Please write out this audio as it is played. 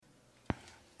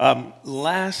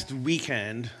Last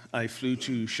weekend, I flew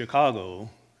to Chicago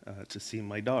to see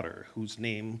my daughter, whose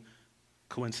name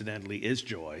coincidentally is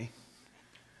Joy.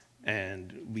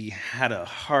 And we had a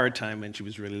hard time when she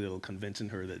was really little convincing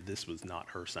her that this was not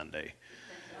her Sunday.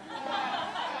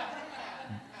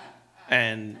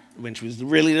 And when she was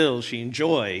really little, she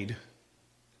enjoyed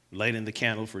lighting the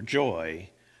candle for Joy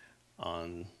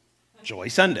on Joy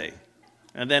Sunday.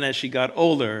 And then as she got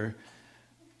older,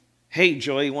 hey,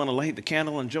 Joy, you want to light the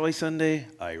candle on Joy Sunday?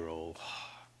 Eye roll.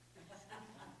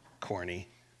 Corny.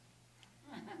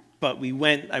 But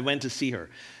I went to see her.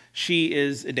 She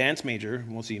is a dance major,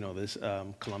 most of you know this,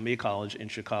 Columbia College in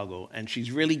Chicago, and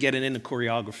she's really getting into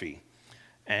choreography.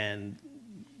 And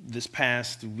this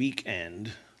past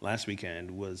weekend, last weekend,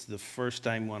 was the first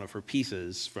time one of her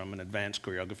pieces from an advanced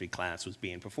choreography class was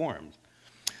being performed.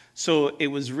 So it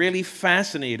was really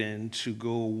fascinating to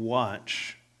go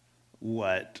watch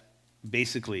what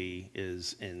basically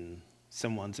is in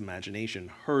someone's imagination,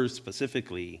 hers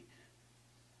specifically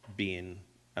being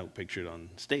outpictured on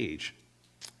stage.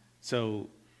 So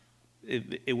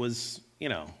it was,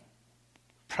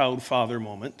 proud father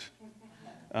moment,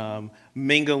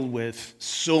 mingled with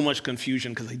so much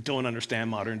confusion because I don't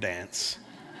understand modern dance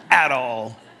at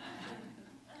all.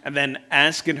 And then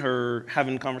asking her,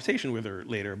 having a conversation with her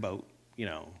later about,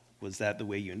 was that the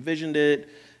way you envisioned it?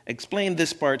 Explained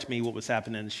this part to me, what was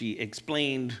happening. She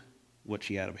explained what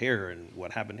she had of hair and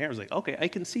what happened here. I was like, okay, I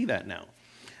can see that now.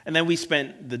 And then we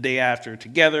spent the day after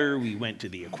together. We went to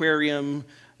the aquarium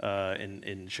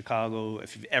in Chicago.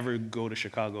 If you ever go to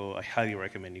Chicago, I highly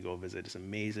recommend you go visit. It's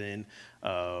amazing.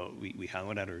 We hung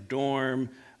out at her dorm.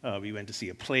 We went to see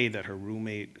a play that her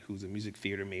roommate, who's a music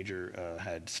theater major,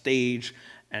 had staged.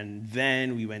 And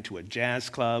then we went to a jazz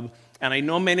club. And I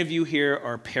know many of you here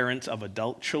are parents of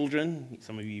adult children.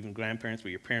 Some of you even grandparents, but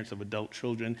you're parents of adult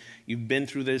children. You've been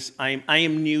through this. I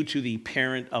am new to the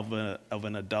parent of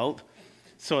an adult.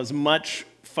 So as much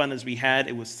fun as we had,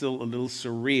 it was still a little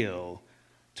surreal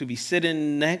to be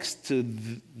sitting next to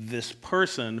this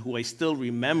person who I still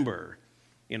remember,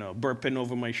 burping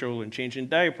over my shoulder and changing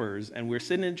diapers. And we're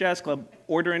sitting in a jazz club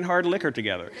ordering hard liquor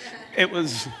together. It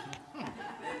was...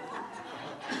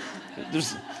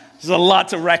 There's a lot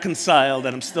to reconcile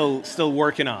that I'm still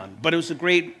working on, but it was a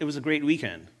great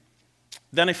weekend.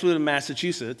 Then I flew to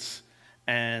Massachusetts,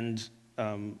 and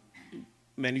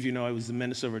many of you know I was the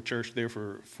minister of a church there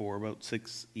for about 7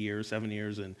 years,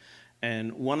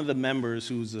 and one of the members,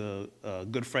 who's a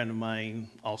good friend of mine,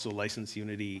 also licensed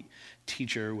Unity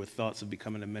teacher with thoughts of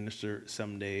becoming a minister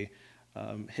someday,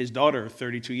 his daughter,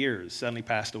 32 years, suddenly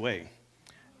passed away.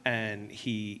 And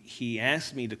he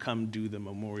asked me to come do the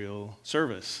memorial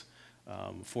service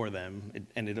for them. It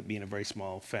ended up being a very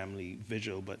small family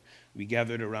vigil, but we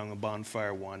gathered around a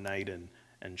bonfire one night and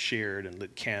shared and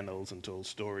lit candles and told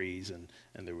stories, and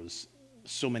there was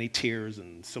so many tears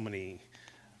and so many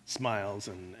smiles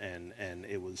and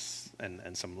it was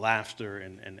and some laughter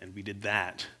and we did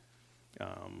that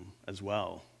as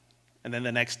well. And then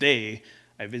the next day,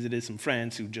 I visited some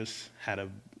friends who just had a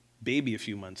baby a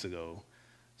few months ago.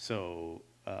 So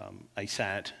I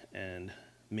sat and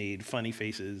made funny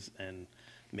faces and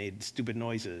made stupid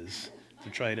noises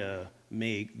to try to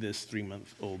make this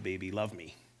 3-month-old baby love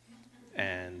me.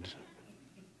 And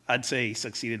I'd say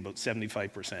succeeded about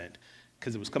 75%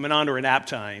 because it was coming on to her nap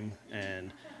time.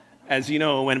 And as you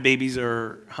know, when babies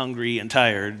are hungry and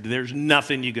tired, there's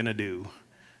nothing you're going to do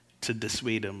to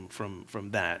dissuade them from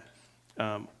that.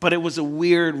 But it was a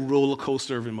weird roller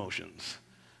coaster of emotions.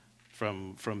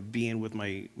 From being with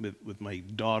my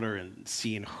daughter and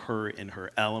seeing her in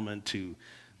her element to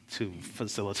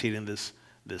facilitating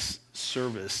this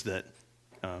service that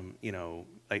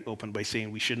I opened by saying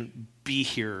we shouldn't be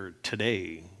here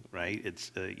today, right?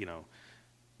 It's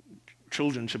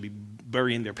children should be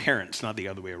burying their parents, not the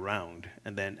other way around.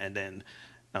 And then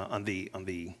on the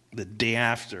day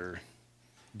after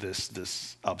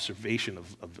this observation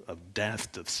of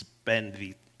death, to spend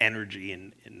the energy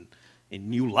in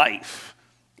new life.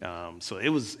 So it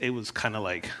was kind of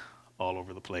like all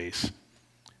over the place.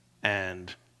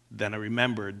 And then I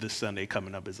remembered this Sunday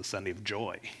coming up is a Sunday of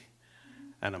joy.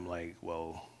 And I'm like,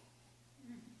 well,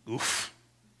 oof.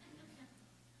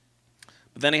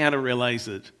 But then I had to realize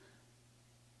that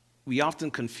we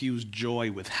often confuse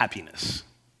joy with happiness.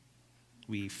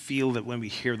 We feel that when we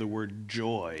hear the word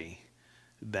joy,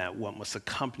 that what must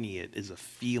accompany it is a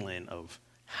feeling of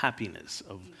happiness,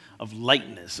 of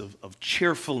lightness, of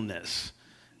cheerfulness.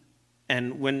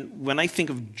 And when I think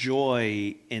of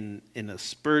joy in a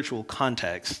spiritual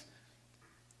context,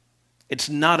 it's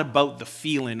not about the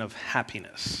feeling of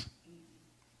happiness.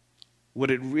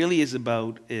 What it really is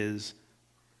about is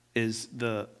is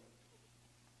the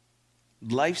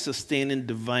life-sustaining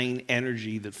divine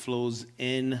energy that flows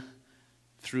in,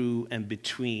 through, and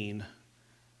between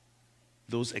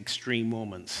those extreme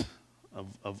moments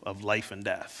of life and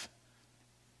death.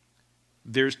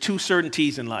 There's two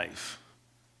certainties in life: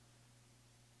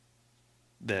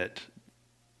 that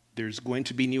there's going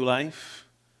to be new life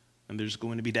and there's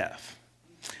going to be death.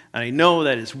 And I know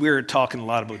that it's weird talking a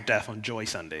lot about death on Joy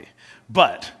Sunday,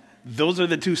 but those are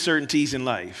the two certainties in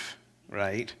life,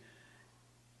 right?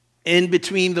 In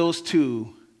between those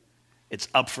two, it's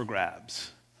up for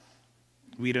grabs.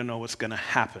 We don't know what's going to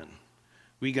happen.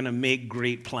 We're going to make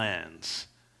great plans.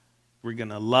 We're going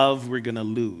to love, we're going to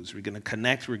lose. We're going to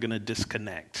connect, we're going to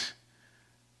disconnect.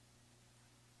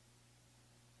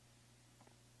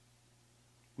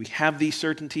 We have these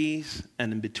certainties,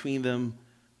 and in between them,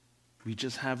 we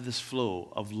just have this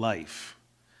flow of life.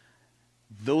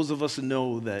 Those of us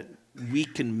know that we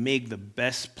can make the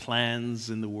best plans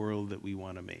in the world that we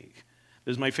want to make.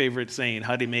 There's my favorite saying: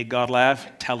 how do you make God laugh?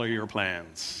 Tell her your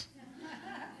plans.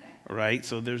 Right?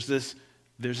 So there's this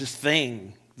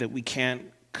thing that we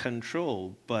can't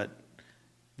control, but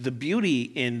the beauty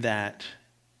in that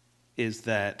is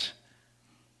that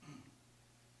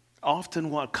often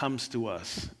what comes to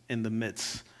us in the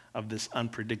midst of this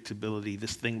unpredictability,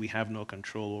 this thing we have no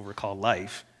control over called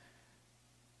life,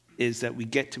 is that we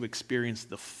get to experience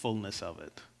the fullness of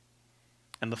it.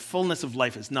 And the fullness of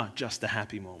life is not just the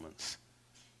happy moments.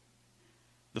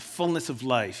 The fullness of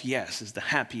life, yes, is the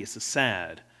happy, it's the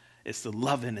sad, it's the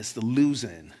loving, it's the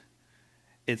losing.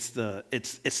 It's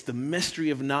the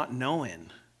mystery of not knowing.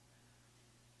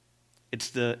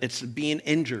 It's being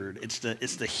injured, it's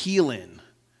the healing.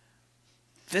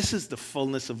 This is the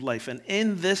fullness of life. And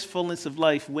in this fullness of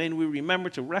life, when we remember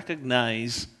to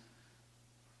recognize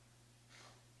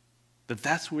that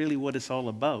that's really what it's all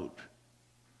about,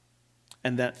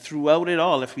 and that throughout it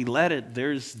all, if we let it,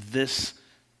 there's this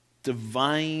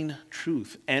divine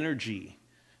truth, energy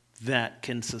that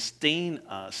can sustain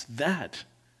us, that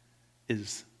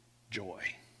is joy.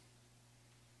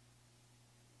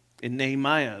 In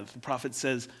Nehemiah, the prophet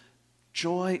says,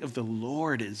 joy of the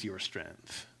Lord is your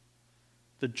strength.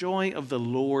 The joy of the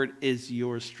Lord is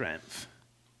your strength.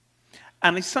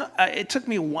 And it took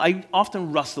me a while. I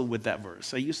often wrestle with that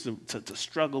verse. I used to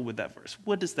struggle with that verse.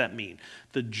 What does that mean?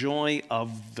 The joy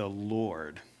of the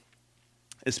Lord.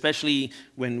 Especially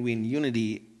when we in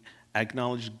unity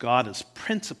acknowledge God as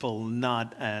principle,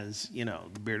 not as,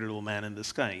 the bearded old man in the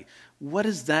sky. What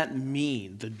does that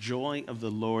mean? The joy of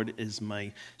the Lord is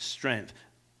my strength.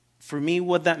 For me,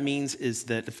 what that means is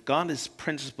that if God is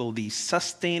principle, the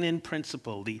sustaining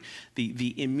principle, the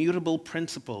immutable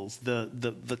principles,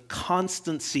 the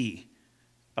constancy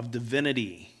of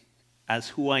divinity as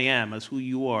who I am, as who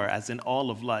you are, as in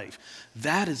all of life,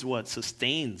 that is what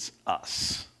sustains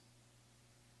us.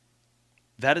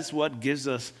 That is what gives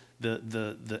us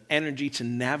the energy to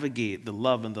navigate the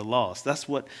love and the loss. That's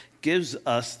what gives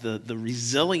us the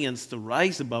resilience to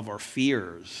rise above our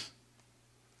fears.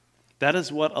 That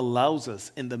is what allows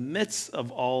us, in the midst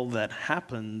of all that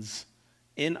happens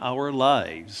in our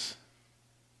lives,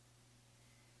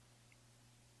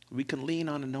 we can lean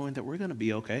on and knowing that we're going to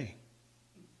be okay.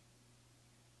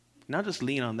 Not just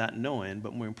lean on that knowing,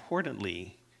 but more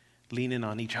importantly, leaning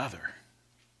on each other.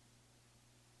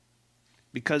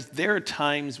 Because there are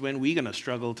times when we're going to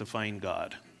struggle to find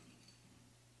God.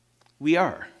 We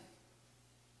are.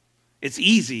 It's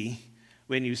easy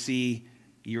when you see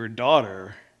your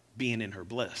daughter being in her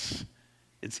bliss.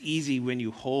 It's easy when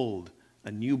you hold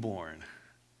a newborn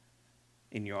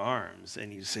in your arms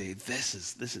and you say, this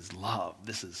is love.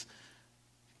 This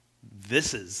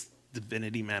is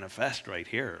divinity manifest right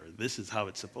here. This is how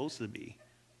it's supposed to be.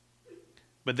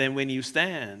 But then when you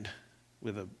stand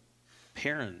with a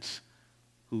parent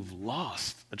who've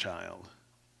lost a child,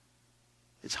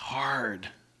 it's hard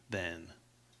then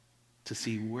to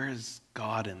see, where's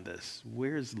God in this?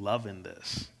 Where's love in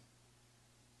this?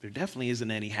 There definitely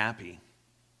isn't any happy.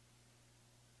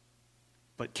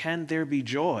 But can there be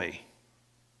joy?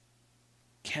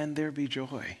 Can there be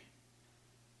joy?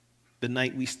 The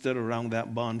night we stood around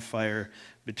that bonfire,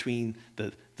 between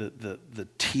the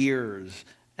tears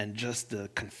and just the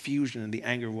confusion and the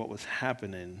anger of what was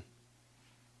happening,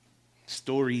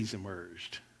 stories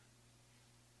emerged.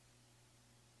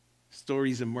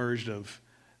 Stories emerged of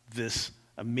this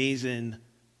amazing,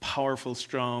 powerful,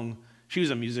 strong. She was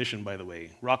a musician, by the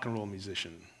way, rock and roll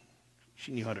musician.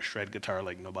 She knew how to shred guitar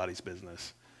like nobody's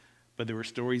business. But there were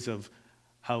stories of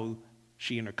how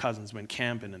she and her cousins went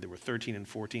camping, and they were 13 and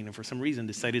 14, and for some reason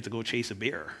decided to go chase a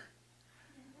bear.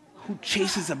 Who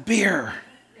chases a bear?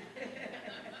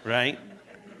 Right?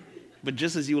 But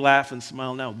just as you laugh and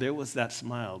smile now, there was that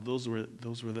smile. Those were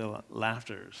the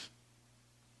laughters.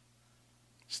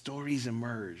 Stories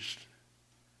emerged.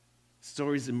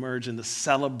 Stories emerged in the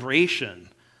celebration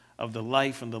of the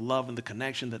life and the love and the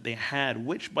connection that they had,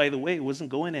 which, by the way, wasn't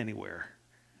going anywhere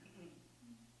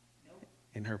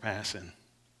in her passing.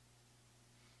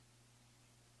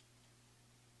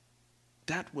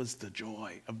 That was the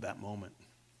joy of that moment.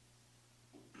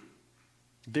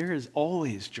 There is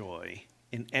always joy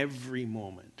in every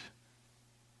moment.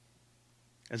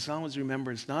 As long as you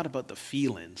remember, it's not about the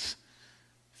feelings.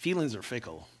 Feelings are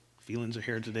fickle. Feelings are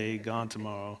here today, gone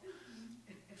tomorrow.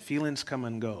 Feelings come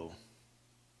and go.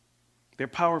 They're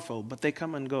powerful, but they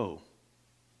come and go.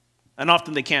 And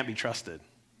often they can't be trusted.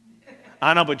 I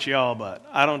don't know about y'all, but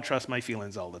I don't trust my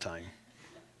feelings all the time.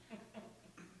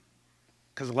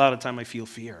 Because a lot of time I feel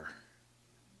fear.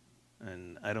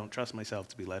 And I don't trust myself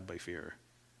to be led by fear.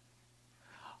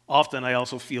 Often I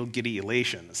also feel giddy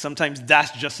elation. Sometimes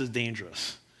that's just as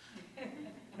dangerous.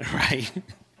 Right?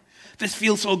 This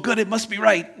feels so good, it must be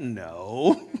right.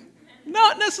 No,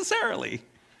 not necessarily.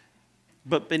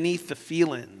 But beneath the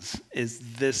feelings is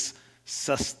this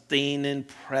sustaining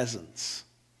presence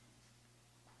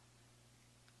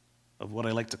of what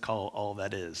I like to call all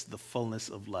that is, the fullness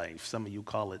of life. Some of you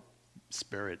call it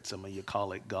Spirit, some of you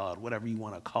call it God, whatever you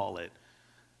want to call it.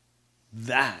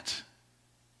 That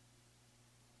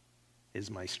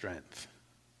is my strength.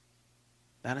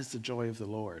 That is the joy of the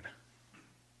Lord.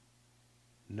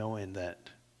 Knowing that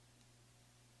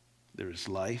there is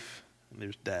life and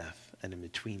there's death, and in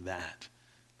between that,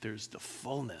 there's the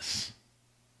fullness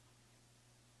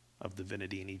of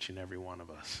divinity in each and every one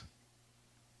of us.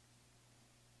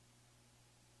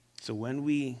 So when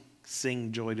we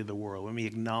sing joy to the world, when we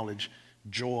acknowledge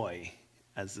joy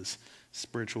as this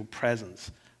spiritual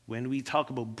presence, when we talk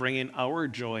about bringing our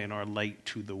joy and our light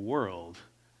to the world,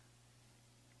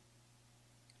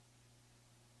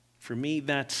 for me,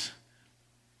 that's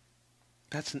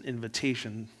an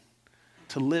invitation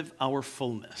to live our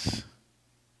fullness,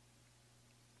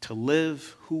 to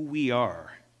live who we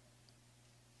are.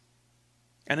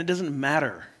 And it doesn't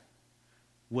matter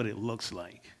what it looks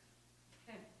like.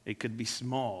 It could be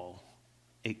small.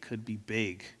 It could be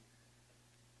big.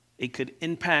 It could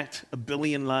impact 1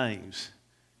 billion lives.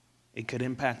 It could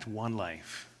impact one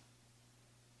life.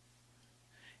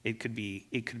 It could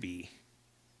be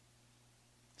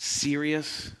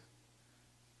serious,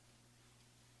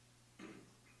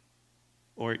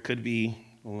 or it could be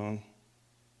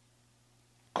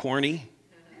corny.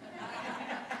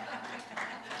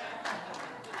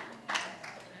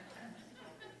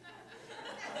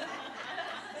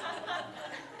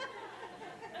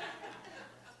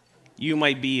 You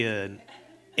might be an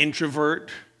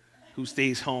introvert who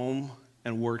stays home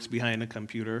and works behind a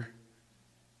computer.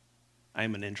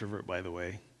 I'm an introvert, by the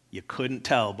way. You couldn't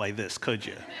tell by this, could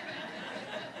you?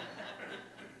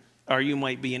 Or you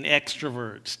might be an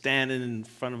extrovert standing in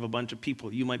front of a bunch of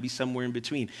people. You might be somewhere in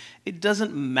between. It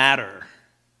doesn't matter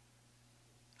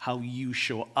how you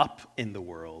show up in the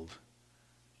world.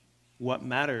 What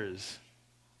matters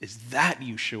is that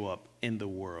you show up in the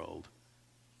world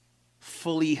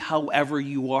fully however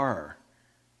you are.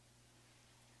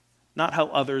 Not how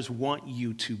others want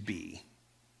you to be,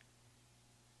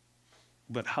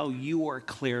 but how you are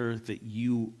clear that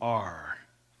you are.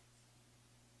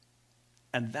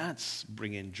 And that's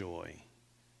bringing joy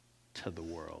to the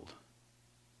world.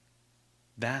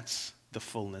 That's the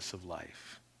fullness of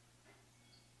life.